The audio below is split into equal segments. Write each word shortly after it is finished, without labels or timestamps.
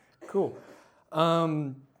Cool.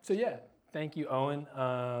 Thank you, Owen.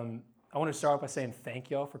 I want to start off by saying thank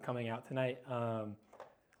y'all for coming out tonight.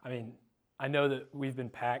 I know that we've been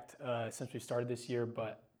packed since we started this year,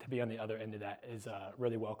 but to be on the other end of that is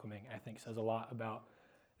really welcoming. I think says a lot about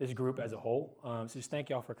this group as a whole. So just thank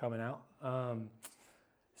y'all for coming out.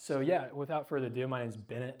 Without further ado, my name is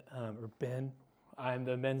Bennett, or Ben. I'm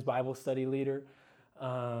the men's Bible study leader.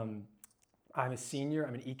 I'm a senior.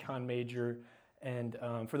 I'm an econ major. And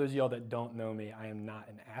for those of y'all that don't know me, I am not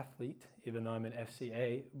an athlete, even though I'm an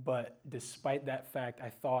FCA. But despite that fact, I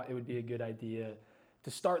thought it would be a good idea to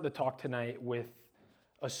start the talk tonight with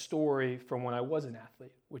a story from when I was an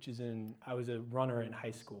athlete, I was a runner in high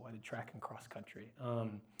school. I did track and cross country.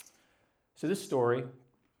 So this story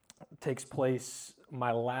takes place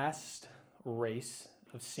my last race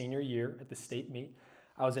of senior year at the state meet.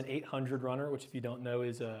 I was an 800 runner, which if you don't know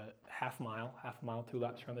is a half mile, 2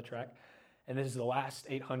 laps around the track. And this is the last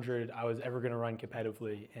 800 I was ever going to run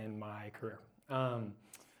competitively in my career.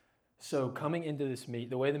 So coming into this meet,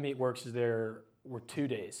 the way the meet works is there were 2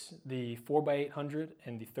 days. The 4x800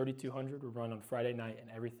 and the 3200 would run on Friday night, and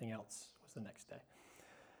everything else was the next day.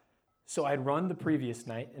 So I'd run the previous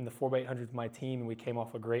night in the 4x800 with my team, and we came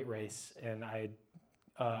off a great race, and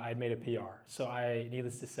I'd made a PR. So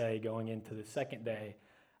needless to say, going into the second day,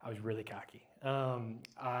 I was really cocky.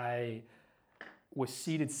 I was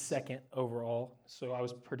seated second overall, so I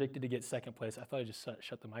was predicted to get second place. I thought I just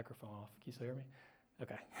shut the microphone off. Can you still hear me?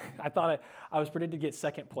 Okay. I thought I was predicted to get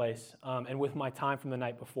second place, and with my time from the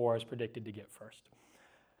night before, I was predicted to get first.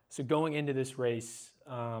 So going into this race,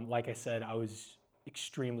 like I said, I was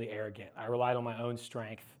extremely arrogant. I relied on my own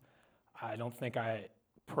strength. I don't think I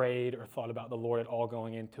prayed or thought about the Lord at all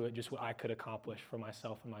going into it, just what I could accomplish for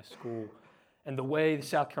myself and my school. And the way the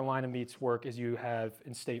South Carolina meets work is you have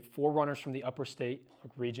in state 4 runners from the upper state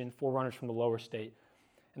region, 4 runners from the lower state,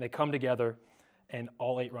 and they come together and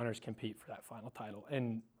all 8 runners compete for that final title.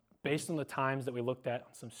 And based on the times that we looked at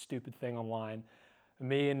on some stupid thing online,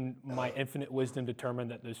 me and my infinite wisdom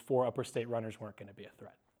determined that those 4 upper state runners weren't going to be a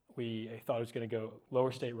threat. I thought it was going to go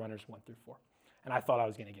lower state runners 1 through 4, and I thought I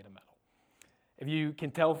was going to get a medal. If you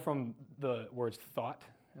can tell from the words thought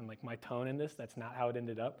and like my tone in this, that's not how it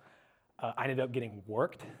ended up. I ended up getting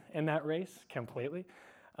worked in that race completely.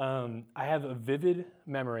 I have a vivid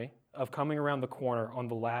memory of coming around the corner on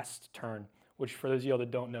the last turn, which for those of you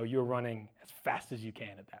that don't know, you're running as fast as you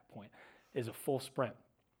can at that point. It is a full sprint.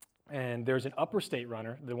 And there's an upper state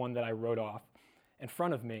runner, the one that I rode off, in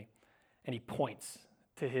front of me, and he points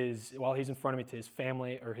while he's in front of me, to his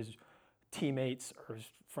family or his teammates or his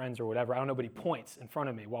friends or whatever. I don't know, but he points in front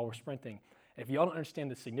of me while we're sprinting. And if y'all don't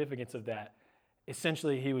understand the significance of that,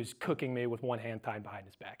 essentially he was cooking me with one hand tied behind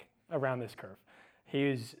his back around this curve. He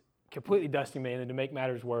was completely dusting me, and then to make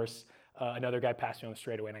matters worse, another guy passed me on the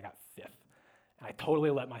straightaway, and I got 5th. And I totally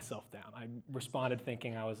let myself down. I responded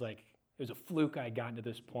thinking I was like, it was a fluke I had gotten to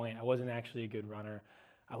this point. I wasn't actually a good runner.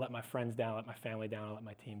 I let my friends down, I let my family down, I let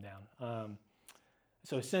my team down.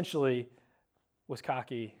 So essentially was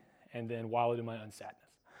cocky and then wallowed in my own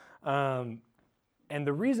sadness. And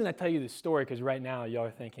the reason I tell you this story, because right now y'all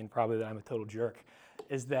are thinking probably that I'm a total jerk,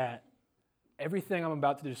 is that everything I'm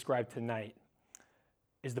about to describe tonight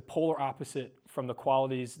is the polar opposite from the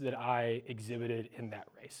qualities that I exhibited in that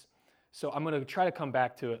race. So I'm going to try to come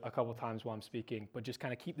back to it a couple times while I'm speaking, but just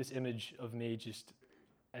kind of keep this image of me just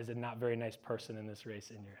as a not very nice person in this race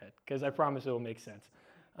in your head, because I promise it will make sense.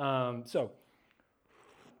 So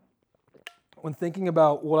when thinking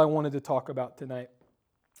about what I wanted to talk about tonight,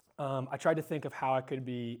 I tried to think of how I could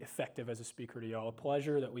be effective as a speaker to y'all. A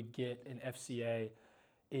pleasure that we get in FCA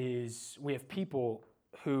is we have people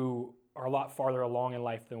who are a lot farther along in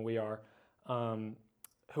life than we are,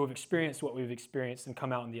 who have experienced what we've experienced and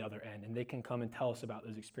come out on the other end, and they can come and tell us about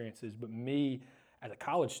those experiences. But me, as a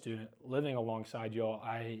college student living alongside y'all,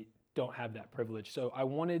 I don't have that privilege. So I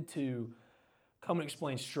wanted to come and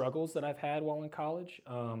explain struggles that I've had while in college,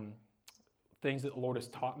 things that the Lord has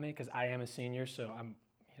taught me, because I am a senior, so I'm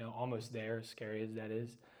almost there, as scary as that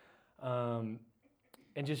is. And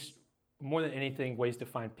just more than anything, ways to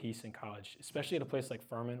find peace in college, especially at a place like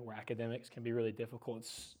Furman where academics can be really difficult.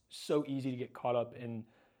 It's so easy to get caught up in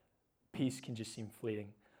peace can just seem fleeting.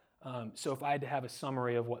 So if I had to have a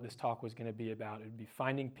summary of what this talk was going to be about, it would be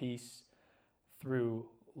finding peace through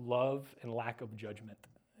love and lack of judgment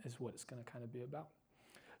is what it's going to kind of be about.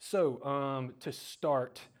 So to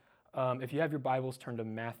start, if you have your Bibles, turn to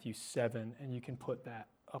Matthew 7, and you can put that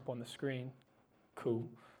up on the screen. Cool.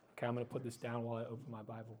 Okay, I'm going to put this down while I open my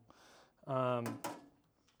Bible.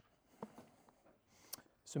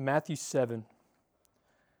 So Matthew 7.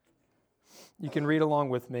 You can read along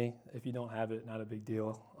with me. If you don't have it, not a big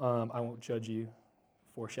deal. I won't judge you,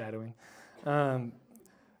 foreshadowing. So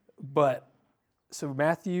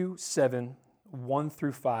Matthew 7, 1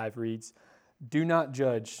 through 5 reads, "Do not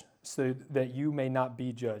judge, so that you may not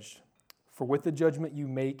be judged. For with the judgment you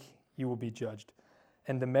make, you will be judged.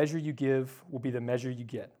 And the measure you give will be the measure you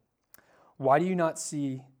get. Why do you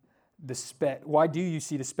see the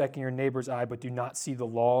speck in your neighbor's eye, but do not see the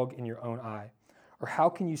log in your own eye? Or how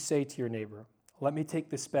can you say to your neighbor, 'Let me take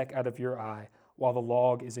the speck out of your eye,' while the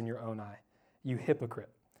log is in your own eye? You hypocrite.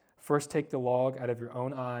 First take the log out of your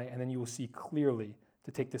own eye, and then you will see clearly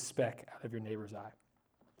to take the speck out of your neighbor's eye."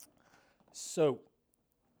 So,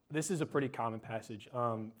 this is a pretty common passage.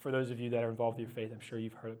 For those of you that are involved in your faith, I'm sure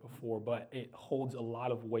you've heard it before, but it holds a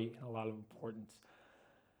lot of weight and a lot of importance.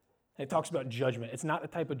 It talks about judgment. It's not the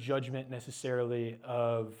type of judgment necessarily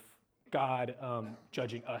of God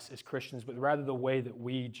judging us as Christians, but rather the way that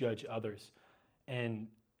we judge others. And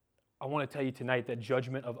I want to tell you tonight that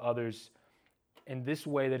judgment of others in this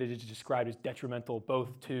way that it is described is detrimental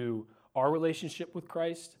both to our relationship with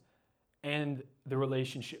Christ and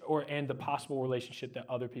the possible relationship that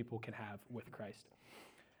other people can have with Christ.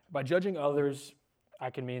 By judging others, I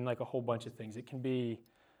can mean like a whole bunch of things. It can be,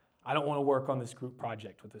 I don't want to work on this group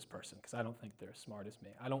project with this person because I don't think they're as smart as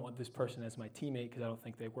me. I don't want this person as my teammate because I don't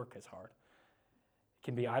think they work as hard. It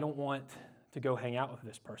can be, I don't want to go hang out with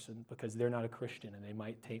this person because they're not a Christian and they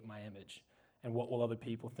might taint my image. And what will other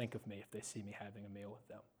people think of me if they see me having a meal with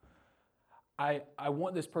them? I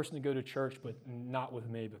want this person to go to church, but not with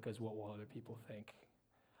me because what will other people think?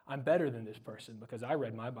 I'm better than this person because I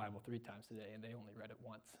read my Bible 3 times a day and they only read it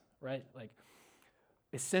once, right? Like,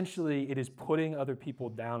 essentially, it is putting other people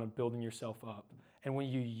down and building yourself up. And when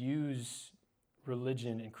you use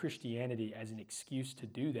religion and Christianity as an excuse to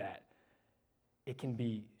do that, it can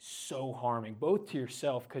be so harming, both to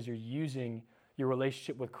yourself because you're using your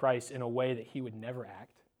relationship with Christ in a way that he would never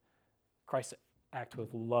act. Christ acts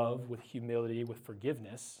with love, with humility, with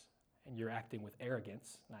forgiveness, and you're acting with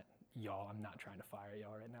arrogance. Not y'all, I'm not trying to fire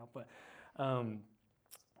y'all right now, but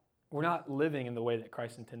we're not living in the way that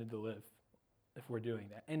Christ intended to live if we're doing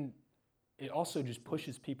that. And it also just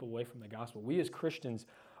pushes people away from the gospel. We as Christians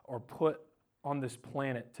are put on this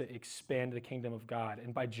planet to expand the kingdom of God.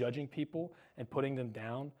 And by judging people and putting them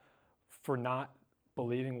down for not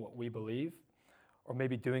believing what we believe, or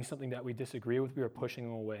maybe doing something that we disagree with, we are pushing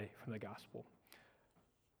them away from the gospel.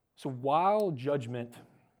 So while judgment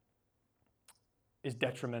is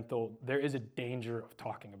detrimental, there is a danger of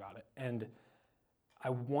talking about it. And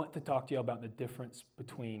I want to talk to you about the difference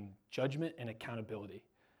between judgment and accountability,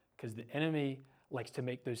 because the enemy likes to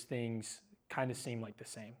make those things kind of seem like the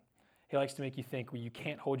same. He likes to make you think, well, you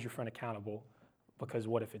can't hold your friend accountable because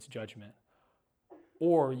what if it's judgment?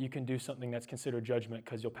 Or you can do something that's considered judgment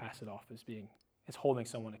because you'll pass it off as holding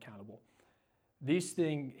someone accountable.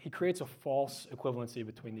 He creates a false equivalency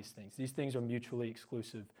between these things. These things are mutually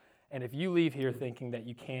exclusive. And if you leave here thinking that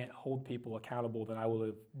you can't hold people accountable, then I will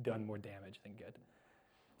have done more damage than good.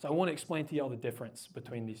 So I want to explain to you all the difference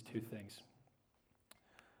between these two things.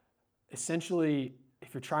 Essentially,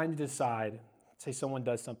 if you're trying to decide, say someone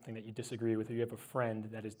does something that you disagree with, or you have a friend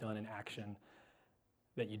that has done an action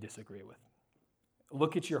that you disagree with,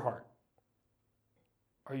 look at your heart.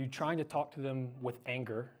 Are you trying to talk to them with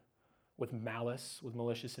anger, with malice, with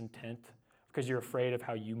malicious intent, because you're afraid of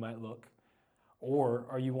how you might look? Or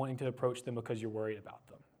are you wanting to approach them because you're worried about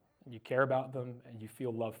them? You care about them and you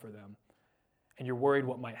feel love for them, and you're worried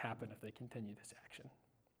what might happen if they continue this action.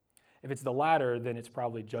 If it's the latter, then it's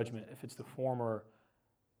probably judgment. If it's the former,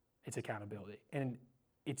 it's accountability. And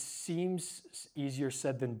it seems easier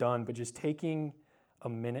said than done, but just taking a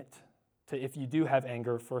minute to, if you do have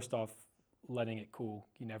anger, first off, letting it cool.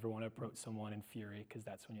 You never want to approach someone in fury because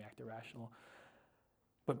that's when you act irrational.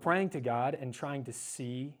 But praying to God and trying to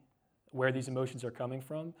see where these emotions are coming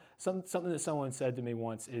from. Something that someone said to me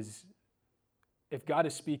once is, if God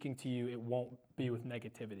is speaking to you, it won't be with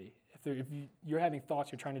negativity. If you're having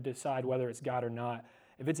thoughts, you're trying to decide whether it's God or not,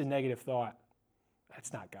 if it's a negative thought,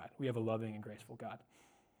 that's not God. We have a loving and graceful God.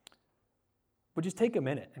 But just take a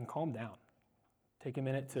minute and calm down. Take a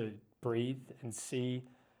minute to breathe and see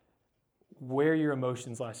where your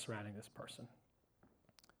emotions lie surrounding this person.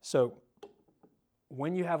 So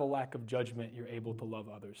when you have a lack of judgment, you're able to love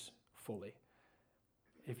others fully.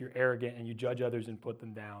 If you're arrogant and you judge others and put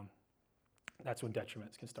them down, that's when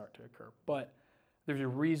detriments can start to occur. But there's a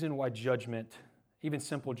reason why judgment, even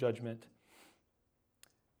simple judgment,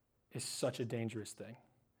 is such a dangerous thing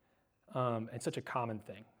and such a common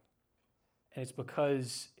thing. And it's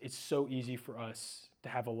because it's so easy for us to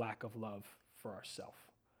have a lack of love for ourselves.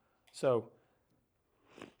 So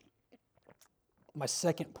my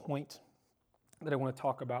second point that I want to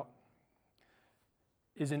talk about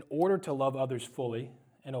is in order to love others fully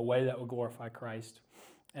in a way that will glorify Christ,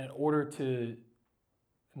 and in order to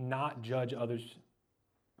not judge others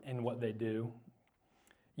in what they do,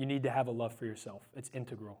 you need to have a love for yourself. It's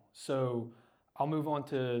integral. So I'll move on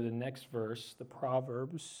to the next verse, the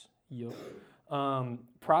Proverbs.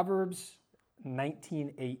 Proverbs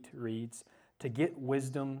 19:8 reads, "To get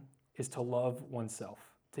wisdom is to love oneself.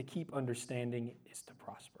 To keep understanding is to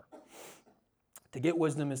prosper." To get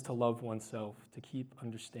wisdom is to love oneself. To keep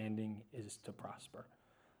understanding is to prosper.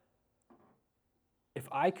 If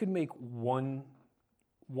I could make one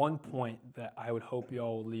point that I would hope you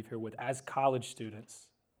all will leave here with as college students,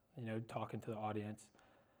 talking to the audience,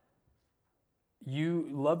 you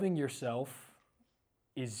loving yourself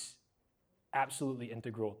is absolutely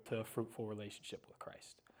integral to a fruitful relationship with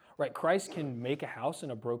Christ. Right? Christ can make a house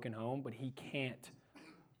in a broken home, but he can't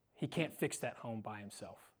fix that home by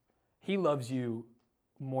himself. He loves you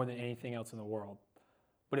more than anything else in the world.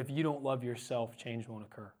 But if you don't love yourself, change won't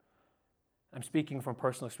occur. I'm speaking from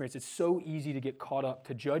personal experience. It's so easy to get caught up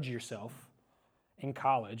to judge yourself in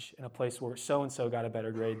college in a place where so-and-so got a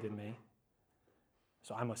better grade than me,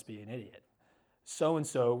 so I must be an idiot.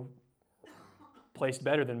 So-and-so placed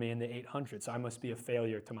better than me in the 800, so I must be a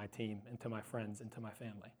failure to my team and to my friends and to my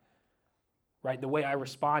family. Right? The way I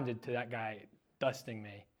responded to that guy dusting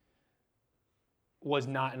me was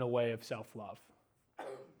not in a way of self-love.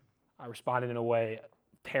 I responded in a way of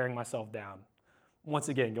tearing myself down. Once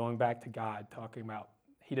again, going back to God, talking about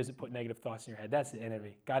he doesn't put negative thoughts in your head. That's the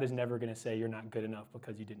enemy. God is never going to say you're not good enough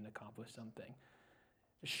because you didn't accomplish something.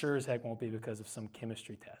 It sure as heck won't be because of some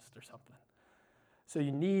chemistry test or something. So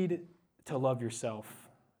you need to love yourself.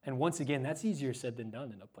 And once again, that's easier said than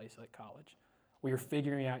done in a place like college, where you're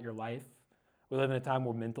figuring out your life. We live in a time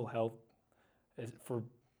where mental health is, for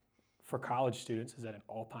college students, is at an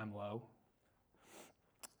all-time low.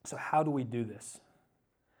 So how do we do this?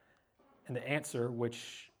 And the answer,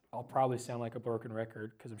 which I'll probably sound like a broken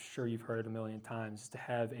record because I'm sure you've heard it a million times, is to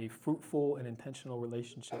have a fruitful and intentional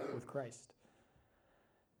relationship with Christ.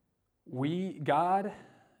 God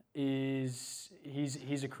is,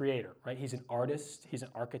 he's a creator, right? He's an artist, he's an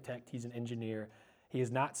architect, he's an engineer. He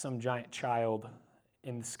is not some giant child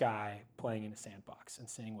in the sky playing in a sandbox and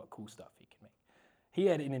seeing what cool stuff he can make. He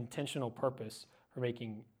had an intentional purpose for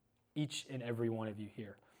making each and every one of you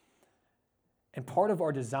here. And part of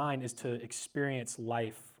our design is to experience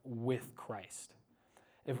life with Christ.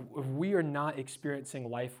 If we are not experiencing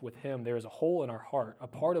life with him, there is a hole in our heart, a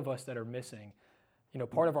part of us that are missing,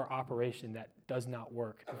 part of our operation that does not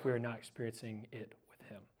work if we are not experiencing it with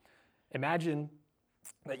him. Imagine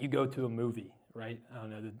that you go to a movie, right? I don't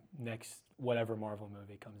know, the next whatever Marvel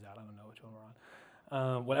movie comes out. I don't know which one we're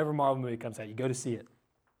on. Whatever Marvel movie comes out, you go to see it.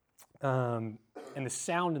 And the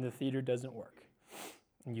sound in the theater doesn't work.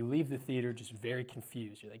 And you leave the theater just very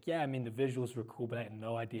confused. You're like, yeah, the visuals were cool, but I had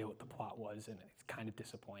no idea what the plot was, and it's kind of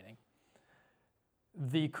disappointing.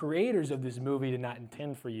 The creators of this movie did not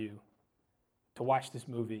intend for you to watch this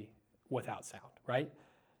movie without sound, right?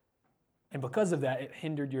 And because of that, it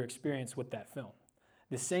hindered your experience with that film.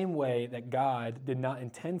 The same way that God did not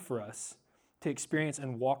intend for us to experience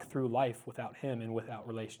and walk through life without him and without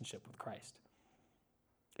relationship with Christ.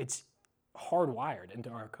 It's hardwired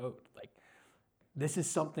into our code. This is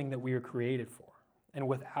something that we are created for. And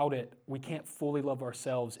without it, we can't fully love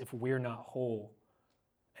ourselves if we're not whole.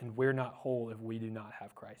 And we're not whole if we do not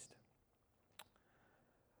have Christ.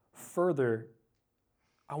 Further,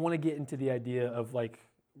 I want to get into the idea of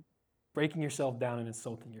breaking yourself down and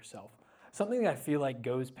insulting yourself. Something that I feel like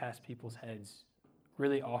goes past people's heads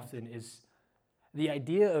really often is the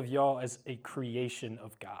idea of y'all as a creation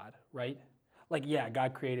of God, right? Yeah,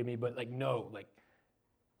 God created me, but no,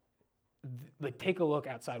 take a look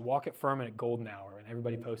outside, walk at Furman at golden hour, and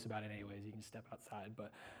everybody posts about it anyways, you can step outside,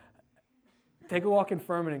 but take a walk in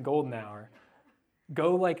Furman at golden hour,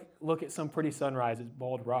 go look at some pretty sunrise at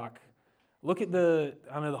Bald Rock, look at the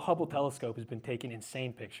Hubble telescope has been taking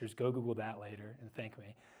insane pictures, go Google that later and thank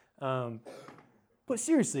me. But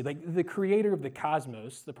seriously, the creator of the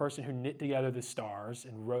cosmos, the person who knit together the stars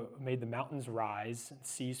and made the mountains rise and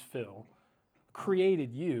seas fill,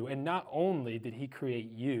 created you, and not only did he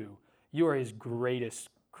create you, you are his greatest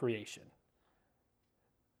creation.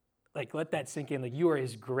 Let that sink in. You are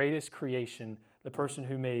his greatest creation, the person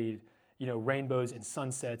who made, rainbows and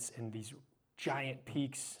sunsets and these giant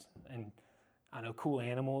peaks and, cool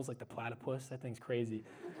animals like the platypus. That thing's crazy.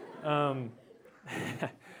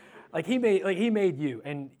 He made you,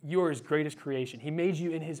 and you are his greatest creation. He made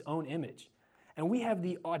you in his own image. And we have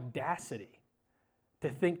the audacity to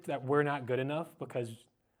think that we're not good enough because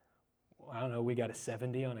I don't know, we got a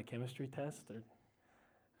 70 on a chemistry test. Or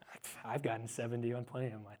I've gotten 70 on plenty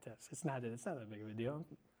of my tests. It's not that big of a deal.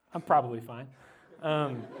 I'm probably fine.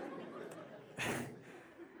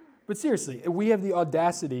 But seriously, we have the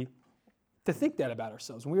audacity to think that about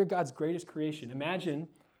ourselves. We are God's greatest creation. Imagine,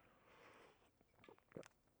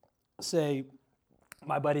 say,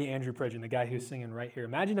 my buddy Andrew Pridgeon, the guy who's singing right here.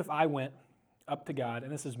 Imagine if I went up to God,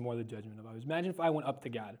 and this is more the judgment of others. Imagine if I went up to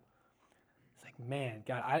God. It's like, man,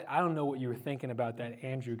 God, I don't know what you were thinking about that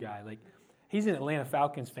Andrew guy. Like, he's an Atlanta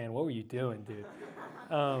Falcons fan. What were you doing, dude?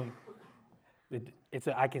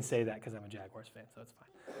 I can say that because I'm a Jaguars fan, so it's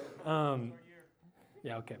fine.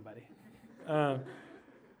 Yeah, okay, buddy.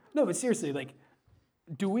 No, but seriously, like,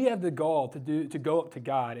 do we have the gall to go up to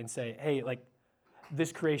God and say, hey, like,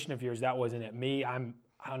 this creation of yours, that wasn't it. Me, I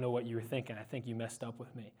don't know what you were thinking. I think you messed up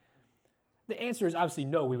with me. The answer is obviously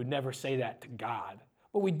no. We would never say that to God,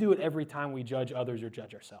 but we do it every time we judge others or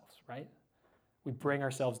judge ourselves, right? We bring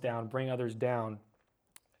ourselves down, bring others down.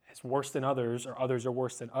 It's worse than others, or others are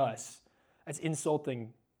worse than us. That's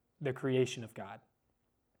insulting the creation of God.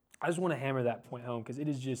 I just want to hammer that point home because it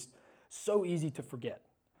is just so easy to forget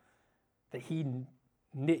that He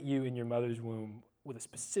knit you in your mother's womb with a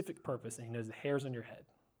specific purpose, and He knows the hairs on your head,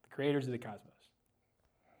 the creators of the cosmos.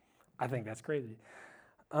 I think that's crazy.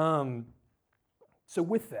 So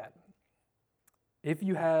with that, if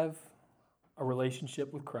you have a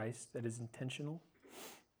relationship with Christ that is intentional,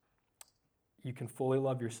 you can fully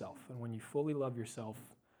love yourself. And when you fully love yourself,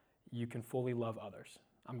 you can fully love others.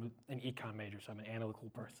 I'm an econ major, so I'm an analytical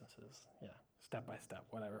person. So step by step,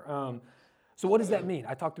 whatever. So what does that mean?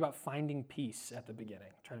 I talked about finding peace at the beginning.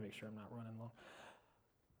 I'm trying to make sure I'm not running long.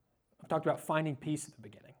 I talked about finding peace at the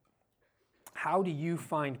beginning. How do you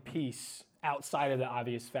find peace outside of the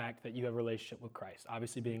obvious fact that you have a relationship with Christ?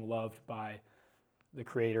 Obviously, being loved by the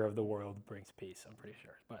creator of the world brings peace, I'm pretty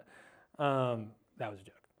sure. But that was a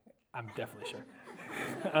joke. I'm definitely sure.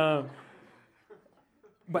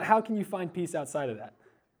 But how can you find peace outside of that?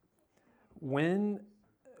 When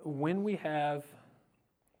we have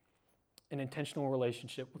an intentional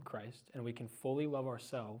relationship with Christ and we can fully love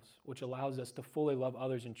ourselves, which allows us to fully love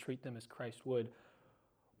others and treat them as Christ would,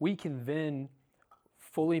 we can then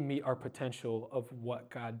fully meet our potential of what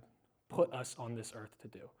God put us on this earth to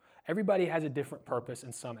do. Everybody has a different purpose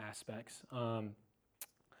in some aspects. My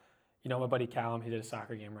buddy Callum, he did a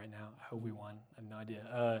soccer game right now. I hope we won. I have no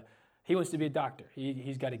idea. He wants to be a doctor.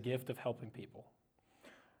 He's got a gift of helping people,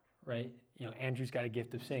 right? Andrew's got a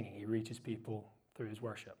gift of singing. He reaches people through his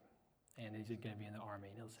worship. And he's going to be in the army,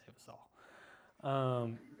 and he'll save us all.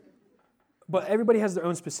 But everybody has their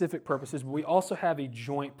own specific purposes, but we also have a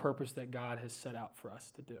joint purpose that God has set out for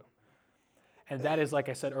us to do. And that is, like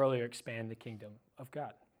I said earlier, expand the kingdom of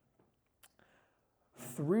God.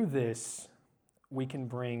 Through this, we can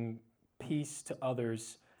bring peace to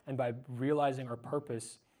others, and by realizing our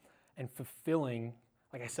purpose and fulfilling,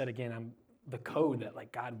 like I said again, the code that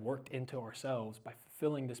like God worked into ourselves, by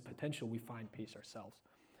fulfilling this potential, we find peace ourselves.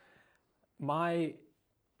 My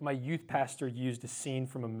youth pastor used a scene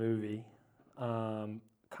from a movie,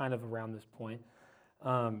 kind of around this point,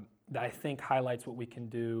 that I think highlights what we can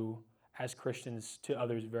do as Christians to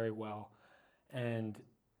others very well. And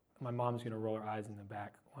my mom's going to roll her eyes in the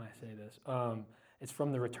back when I say this. It's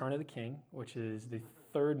from The Return of the King, which is the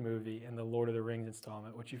third movie in the Lord of the Rings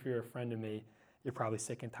installment, which if you're a friend of me, you're probably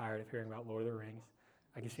sick and tired of hearing about Lord of the Rings.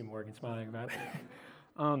 I can see Morgan smiling about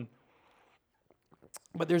it.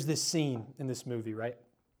 But there's this scene in this movie, right?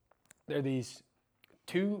 There are these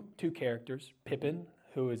two characters, Pippin,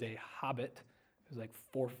 who is a hobbit, who's like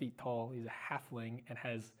 4 feet tall. He's a halfling and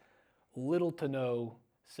has little to no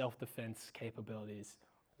self-defense capabilities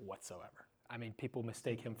whatsoever. I mean, people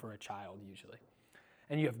mistake him for a child usually.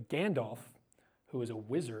 And you have Gandalf, who is a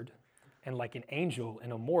wizard and like an angel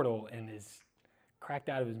and immortal and is cracked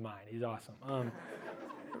out of his mind. He's awesome.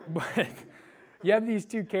 But you have these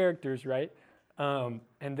two characters, right?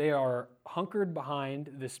 And they are hunkered behind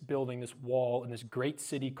this building, this wall, in this great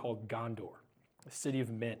city called Gondor, a city of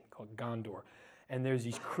men called Gondor. And there's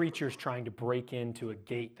these creatures trying to break into a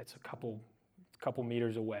gate that's a couple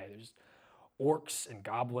meters away. There's orcs and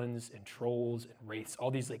goblins and trolls and wraiths,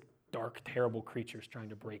 all these like dark, terrible creatures trying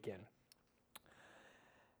to break in.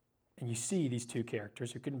 And you see these two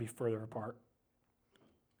characters who couldn't be further apart,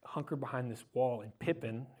 hunkered behind this wall, and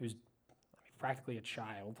Pippin, who's practically a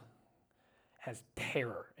child, has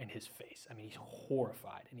terror in his face. I mean, he's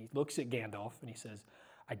horrified. And he looks at Gandalf and he says,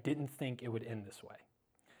 I didn't think it would end this way.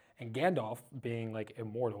 And Gandalf, being like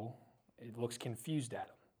immortal, it looks confused at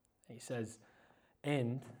him. And he says,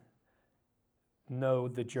 no,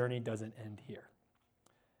 the journey doesn't end here.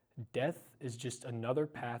 Death is just another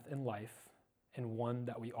path in life and one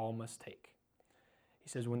that we all must take. He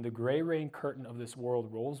says, when the gray rain curtain of this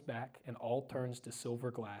world rolls back and all turns to silver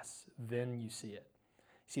glass, then you see it.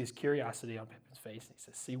 You see his curiosity on Pippin's face, and he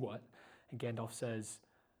says, see what? And Gandalf says,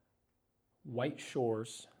 white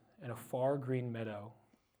shores and a far green meadow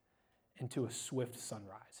into a swift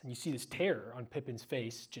sunrise. And you see this terror on Pippin's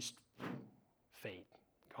face just fade,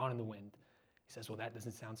 gone in the wind. He says, well, that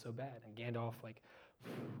doesn't sound so bad. And Gandalf like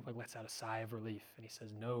lets out a sigh of relief, and he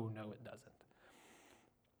says, no, it doesn't.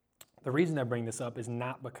 The reason I bring this up is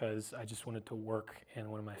not because I just wanted to work in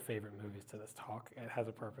one of my favorite movies to this talk. It has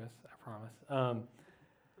a purpose, I promise.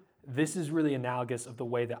 This is really analogous of the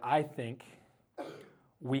way that I think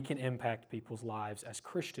we can impact people's lives as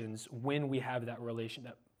Christians when we have that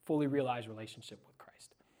fully realized relationship with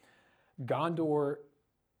Christ. Gondor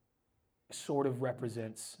sort of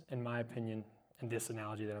represents, in my opinion, in this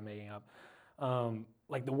analogy that I'm making up,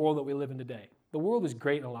 like the world that we live in today. The world is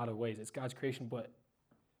great in a lot of ways. It's God's creation, but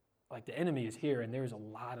like the enemy is here, and there's a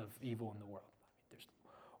lot of evil in the world. There's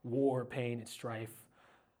war, pain, and strife.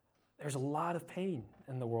 There's a lot of pain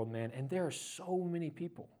in the world, man, and there are so many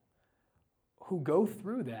people who go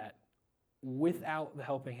through that without the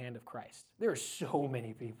helping hand of Christ. There are so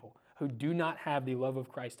many people who do not have the love of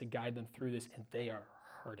Christ to guide them through this, and they are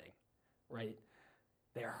hurting, right?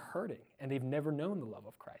 They are hurting, and they've never known the love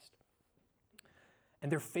of Christ. And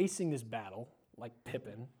they're facing this battle, like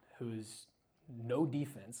Pippin, who's no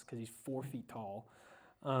defense because he's 4 feet tall,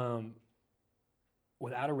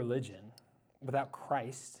 without a religion, without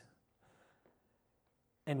Christ,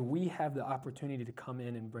 and we have the opportunity to come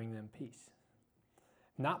in and bring them peace.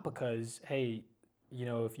 Not because, hey,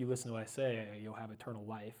 if you listen to what I say, you'll have eternal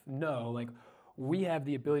life. No, like we have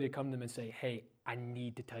the ability to come to them and say, hey, I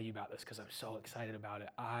need to tell you about this because I'm so excited about it.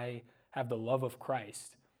 I have the love of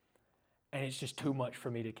Christ, and it's just too much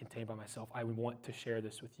for me to contain by myself. I want to share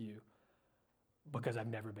this with you because I've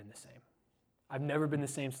never been the same. I've never been the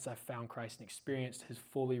same since I found Christ and experienced his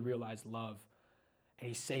fully realized love, and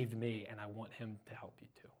he saved me, and I want him to help you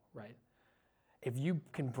too, right? If you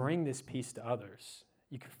can bring this peace to others,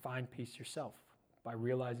 you can find peace yourself by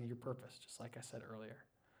realizing your purpose, just like I said earlier.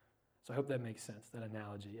 So I hope that makes sense, that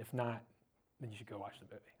analogy. If not, then you should go watch the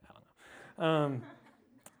movie. I don't know.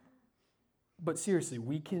 But seriously,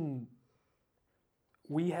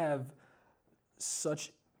 we have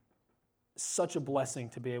such a blessing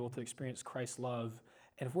to be able to experience Christ's love,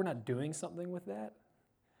 and if we're not doing something with that,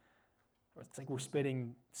 it's like we're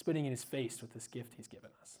spitting in his face with this gift he's given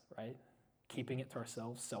us, right? Keeping it to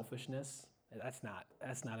ourselves, selfishness, that's not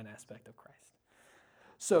an aspect of Christ.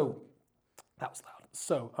 So, that was loud.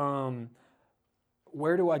 So,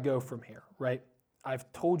 where do I go from here, right?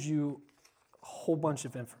 I've told you a whole bunch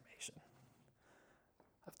of information.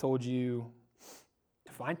 I've told you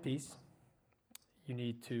to find peace. You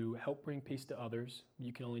need to help bring peace to others.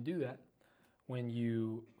 You can only do that when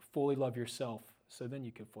you fully love yourself, so then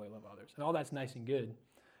you can fully love others. And all that's nice and good,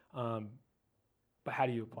 but how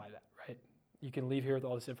do you apply that, right? You can leave here with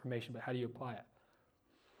all this information, but how do you apply it?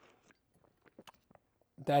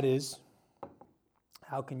 That is,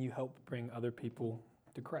 how can you help bring other people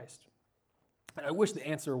to Christ? And I wish the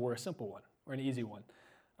answer were a simple one or an easy one,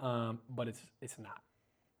 but it's not.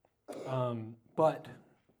 But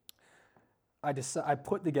I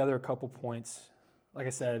put together a couple points. Like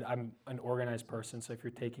I said, I'm an organized person, so if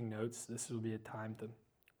you're taking notes, this will be a time to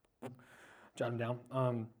jot them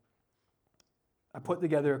down. I put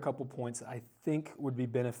together a couple points that I think would be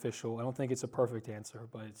beneficial. I don't think it's a perfect answer,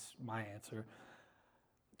 but it's my answer,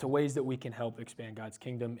 to ways that we can help expand God's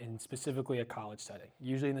kingdom in specifically a college setting.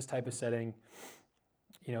 Usually in this type of setting,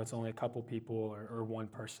 it's only a couple people or one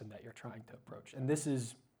person that you're trying to approach. And this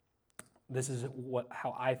is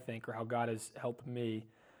how I think, or how God has helped me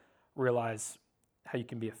realize how you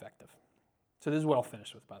can be effective. So this is what I'll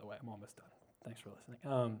finish with, by the way. I'm almost done. Thanks for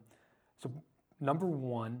listening. So number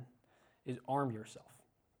one is arm yourself.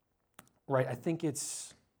 Right? I think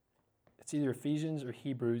it's either Ephesians or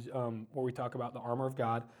Hebrews where we talk about the armor of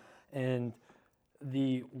God, and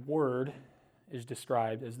the word is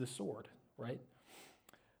described as the sword, right?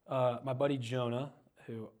 My buddy Jonah,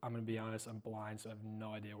 who I'm going to be honest, I'm blind, so I have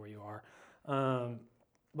no idea where you are.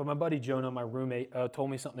 But my buddy Jonah, my roommate, told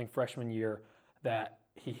me something freshman year that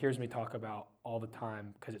he hears me talk about all the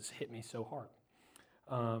time because it's hit me so hard.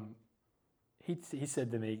 He said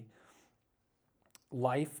to me,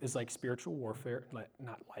 life is like spiritual warfare.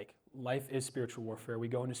 Life is spiritual warfare. We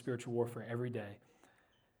go into spiritual warfare every day.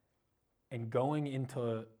 And going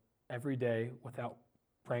into every day without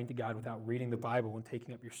praying to God, without reading the Bible and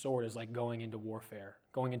taking up your sword is like going into warfare,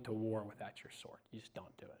 going into war without your sword. You just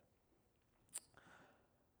don't do it.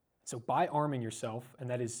 So by arming yourself, and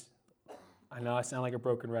that is, I know I sound like a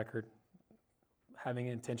broken record, having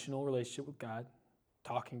an intentional relationship with God,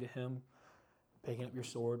 talking to him, picking up your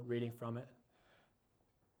sword, reading from it,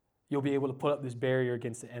 you'll be able to put up this barrier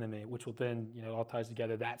against the enemy, which will then, it all ties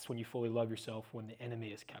together. That's when you fully love yourself, when the enemy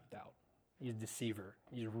is kept out. He's a deceiver.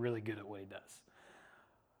 He's really good at what he does.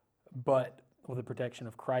 But with the protection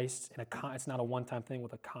of Christ, and it's not a one-time thing,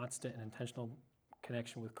 with a constant and intentional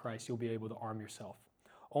connection with Christ, you'll be able to arm yourself.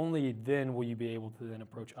 Only then will you be able to then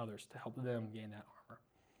approach others to help them gain that armor.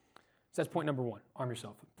 So that's point number one, arm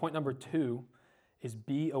yourself. Point number two is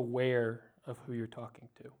be aware of who you're talking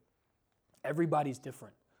to. Everybody's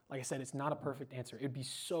different. Like I said, it's not a perfect answer. It'd be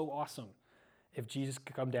so awesome if Jesus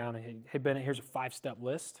could come down and, hey, Bennett, here's a 5-step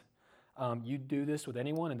list. You do this with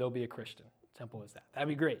anyone and they'll be a Christian. Simple as that. That'd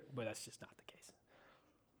be great, but that's just not the case.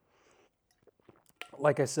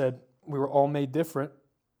 Like I said, we were all made different,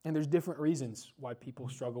 and there's different reasons why people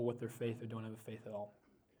struggle with their faith or don't have a faith at all.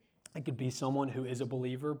 It could be someone who is a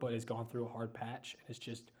believer but has gone through a hard patch and is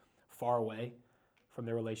just far away from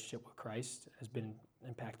their relationship with Christ, has been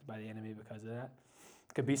impacted by the enemy because of that.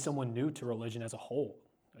 It could be someone new to religion as a whole,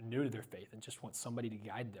 or new to their faith, and just wants somebody to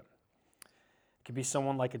guide them. It could be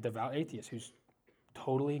someone like a devout atheist who's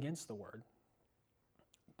totally against the word,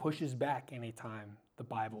 pushes back anytime the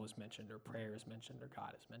Bible is mentioned or prayer is mentioned or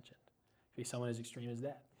God is mentioned. It could be someone as extreme as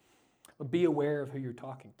that. But be aware of who you're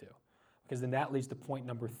talking to, because then that leads to point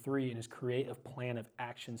number 3, and is create a plan of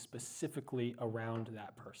action specifically around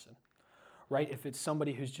that person. Right? If it's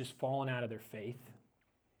somebody who's just fallen out of their faith,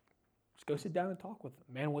 just go sit down and talk with them.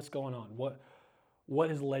 Man, what's going on? What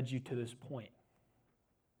has led you to this point?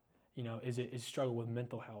 Is it struggle with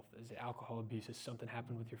mental health? Is it alcohol abuse? Has something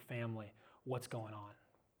happened with your family? What's going on?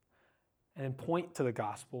 And then point to the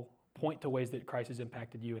gospel, point to ways that Christ has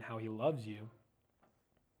impacted you and how he loves you.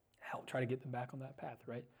 Help try to get them back on that path,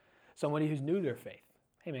 right? Somebody who's new to their faith.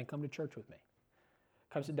 Hey man, come to church with me.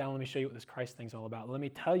 Come sit down, let me show you what this Christ thing's all about. Let me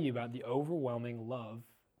tell you about the overwhelming love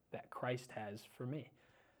that Christ has for me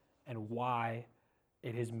and why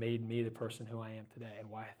it has made me the person who I am today and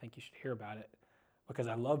why I think you should hear about it, because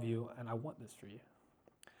I love you and I want this for you.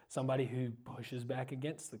 Somebody who pushes back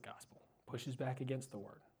against the gospel, pushes back against the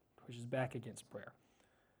word, pushes back against prayer.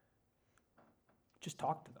 Just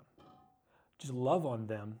talk to them. Just love on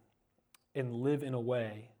them and live in a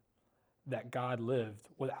way that God lived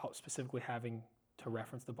without specifically having to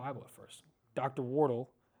reference the Bible at first. Dr.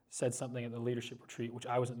 Wardle said something at the leadership retreat, which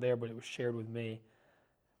I wasn't there, but it was shared with me,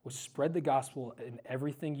 was spread the gospel in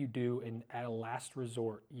everything you do, and at a last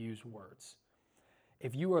resort, use words.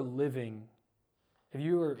 If you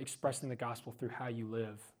are expressing the gospel through how you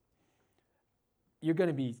live, you're going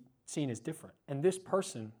to be seen as different. And this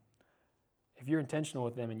person, if you're intentional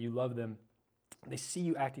with them and you love them, they see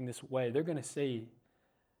you acting this way, they're going to say,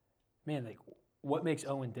 man, what makes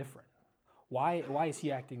Owen different? Why is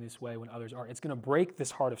he acting this way when others aren't? It's going to break this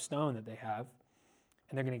heart of stone that they have,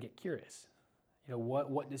 and they're going to get curious.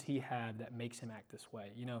 What does he have that makes him act this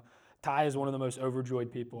way? Ty is one of the most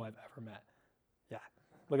overjoyed people I've ever met. Yeah,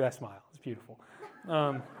 look at that smile. It's beautiful.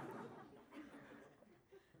 One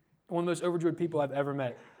of the most overjoyed people I've ever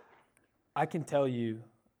met. I can tell you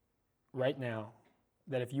right now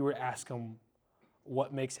that if you were to ask him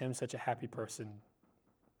what makes him such a happy person,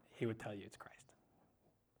 he would tell you it's Christ.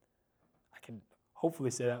 I can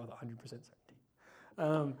hopefully say that with 100%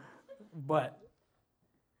 certainty. But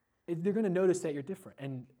they're going to notice that you're different.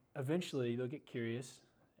 And eventually they'll get curious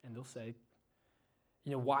and they'll say,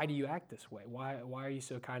 why do you act this way? Why are you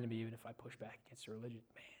so kind to me even if I push back against your religion?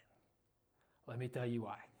 Man, let me tell you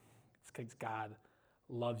why. It's because God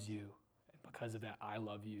loves you. And because of that, I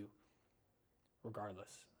love you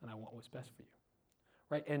regardless. And I want what's best for you.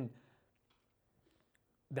 Right? And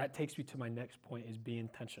that takes me to my next point, is be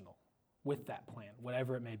intentional with that plan,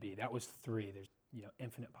 whatever it may be. That was 3. There's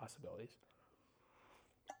infinite possibilities.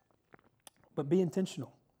 But be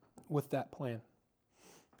intentional with that plan.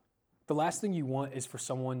 The last thing you want is for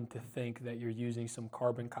someone to think that you're using some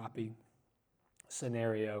carbon copy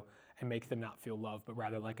scenario and make them not feel loved, but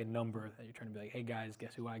rather like a number that you're trying to be like, hey guys,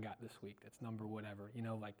 guess who I got this week? That's number whatever.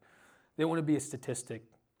 They want to be a statistic,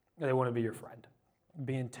 or they want to be your friend.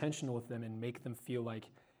 Be intentional with them and make them feel like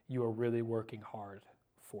you are really working hard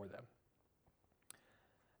for them.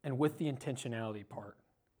 And with the intentionality part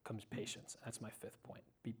comes patience. That's my 5th point.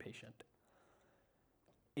 Be patient.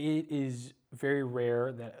 It is very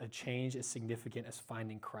rare that a change as significant as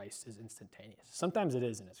finding Christ is instantaneous. Sometimes it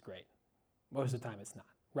is, and it's great. Most of the time it's not,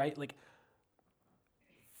 right?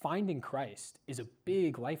 Finding Christ is a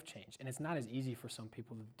big life change, and it's not as easy for some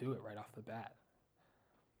people to do it right off the bat.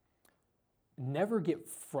 never get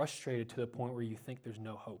frustrated to the point where you think there's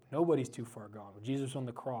no hope. Nobody's too far gone. When Jesus was on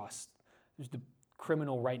the cross, there's the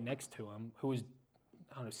criminal right next to him who was,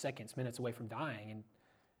 I don't know, seconds, minutes away from dying, and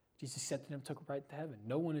Jesus accepted him, took him right to heaven.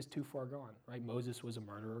 No one is too far gone, right? Moses was a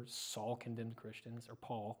murderer. Saul condemned Christians, or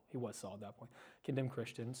Paul, he was Saul at that point, condemned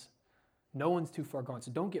Christians. No one's too far gone.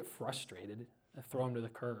 So don't get frustrated and throw them to the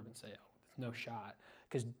curb and say, oh, there's no shot.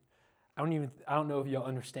 Because I don't know if y'all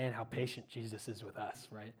understand how patient Jesus is with us,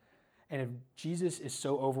 right? And if Jesus is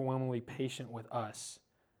so overwhelmingly patient with us,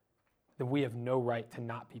 then we have no right to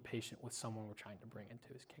not be patient with someone we're trying to bring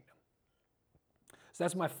into his kingdom. So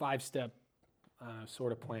that's my 5-step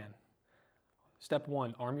sort of plan. Step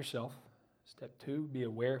 1, arm yourself. Step 2, be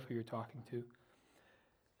aware of who you're talking to.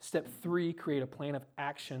 Step 3, create a plan of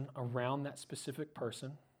action around that specific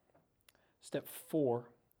person. Step 4,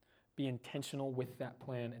 be intentional with that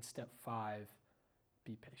plan. And step 5,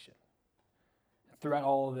 be patient. Throughout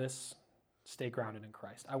all of this, stay grounded in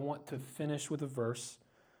Christ. I want to finish with a verse,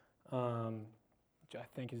 which I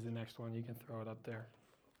think is the next one. You can throw it up there.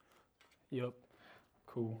 Yep.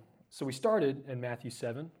 Cool. So we started in Matthew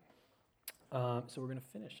 7. So we're going to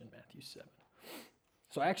finish in Matthew 7.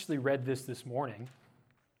 So I actually read this morning.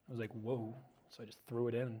 I was like, whoa. So I just threw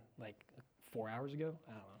it in like 4 hours ago.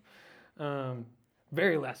 I don't know.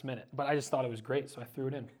 Very last minute, but I just thought it was great, so I threw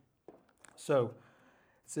it in. So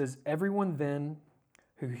it says, everyone then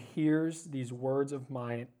who hears these words of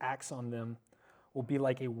mine and acts on them will be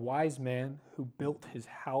like a wise man who built his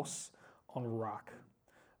house on rock.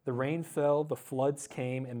 The rain fell, the floods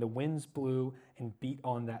came, and the winds blew and beat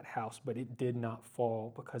on that house, but it did not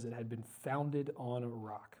fall because it had been founded on a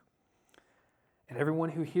rock. And everyone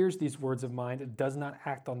who hears these words of mine and does not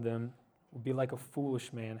act on them will be like a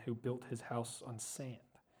foolish man who built his house on sand.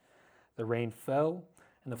 The rain fell,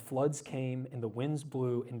 and the floods came, and the winds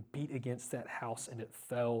blew and beat against that house, and it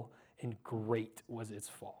fell, and great was its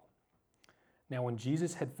fall. Now when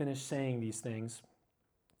Jesus had finished saying these things,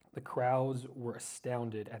 the crowds were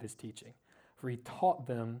astounded at his teaching, for he taught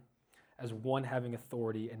them as one having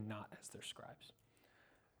authority and not as their scribes.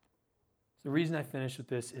 The reason I finish with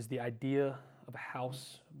this is the idea of a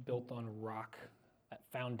house built on rock, that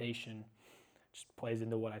foundation just plays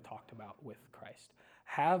into what I talked about with Christ.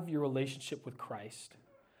 Have your relationship with Christ,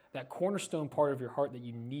 that cornerstone part of your heart that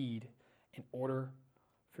you need in order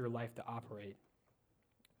for your life to operate,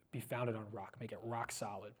 be founded on rock. Make it rock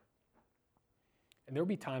solid. And there'll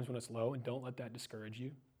be times when it's low, and don't let that discourage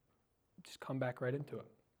you. Just come back right into it.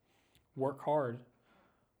 Work hard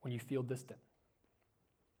when you feel distant.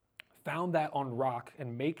 Found that on rock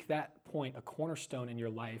and make that point a cornerstone in your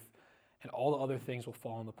life, and all the other things will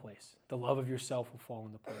fall into place. The love of yourself will fall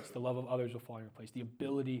into place. The love of others will fall into place. The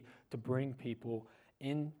ability to bring people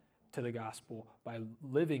into the gospel by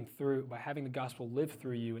having the gospel live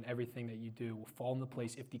through you and everything that you do will fall into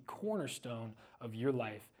place if the cornerstone of your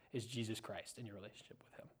life is Jesus Christ and your relationship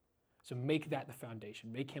with him. So make that the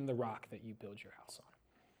foundation. Make him the rock that you build your house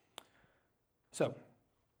on. So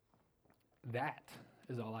that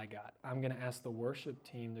is all I got. I'm going to ask the worship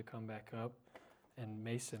team to come back up. And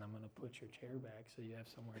Mason, I'm going to put your chair back so you have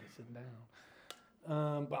somewhere to sit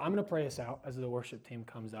down. But I'm going to pray us out as the worship team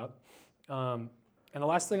comes up. And the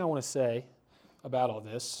last thing I want to say about all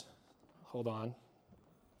this, hold on.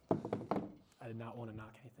 I did not want to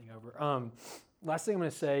knock anything over. Last thing I'm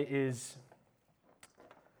going to say is,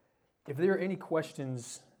 if there are any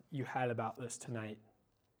questions you had about this tonight,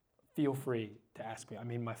 feel free to ask me. I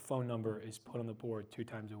mean, my phone number is put on the board 2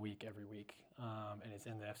 times a week, every week, and it's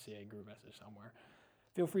in the FCA group message somewhere.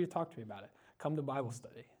 Feel free to talk to me about it. Come to Bible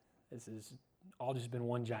study. This has all just been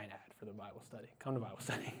one giant ad for the Bible study. Come to Bible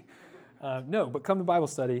study. But come to Bible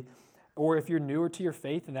study. Or if you're newer to your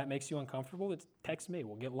faith and that makes you uncomfortable, text me.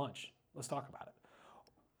 We'll get lunch. Let's talk about it.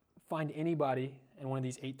 Find anybody in one of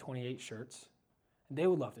these 828 shirts, and they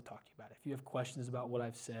would love to talk to you about it. If you have questions about what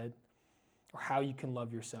I've said, or how you can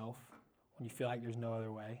love yourself when you feel like there's no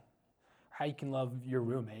other way, or how you can love your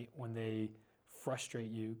roommate when they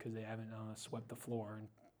frustrate you because they haven't swept the floor in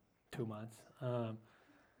 2 months,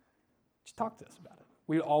 just talk to us about it.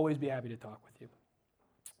 We'd always be happy to talk with you.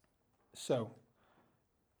 So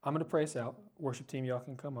I'm going to pray us out. Worship team, y'all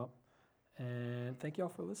can come up. And thank y'all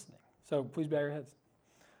for listening. So please bow your heads.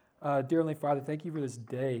 Dear Heavenly Father, thank you for this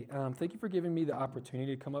day. Thank you for giving me the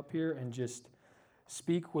opportunity to come up here and just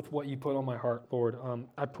speak with what you put on my heart, Lord.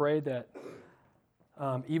 I pray that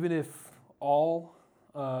even if all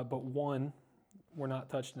but one were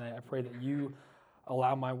not touched tonight, I pray that you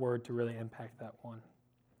allow my word to really impact that one.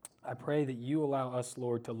 I pray that you allow us,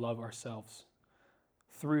 Lord, to love ourselves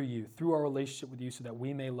through you, through our relationship with you, so that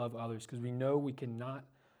we may love others, because we know we cannot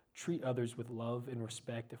treat others with love and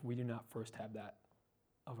respect if we do not first have that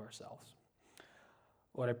of ourselves.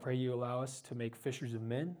 Lord, I pray you allow us to make fishers of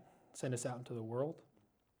men, send us out into the world,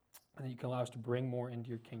 and that you can allow us to bring more into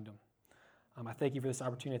your kingdom. I thank you for this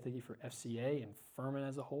opportunity. I thank you for FCA and Furman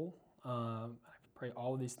as a whole. I pray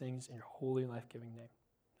all of these things in your holy and life-giving name.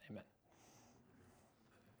 Amen.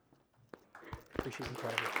 Appreciate you,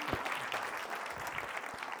 incredible.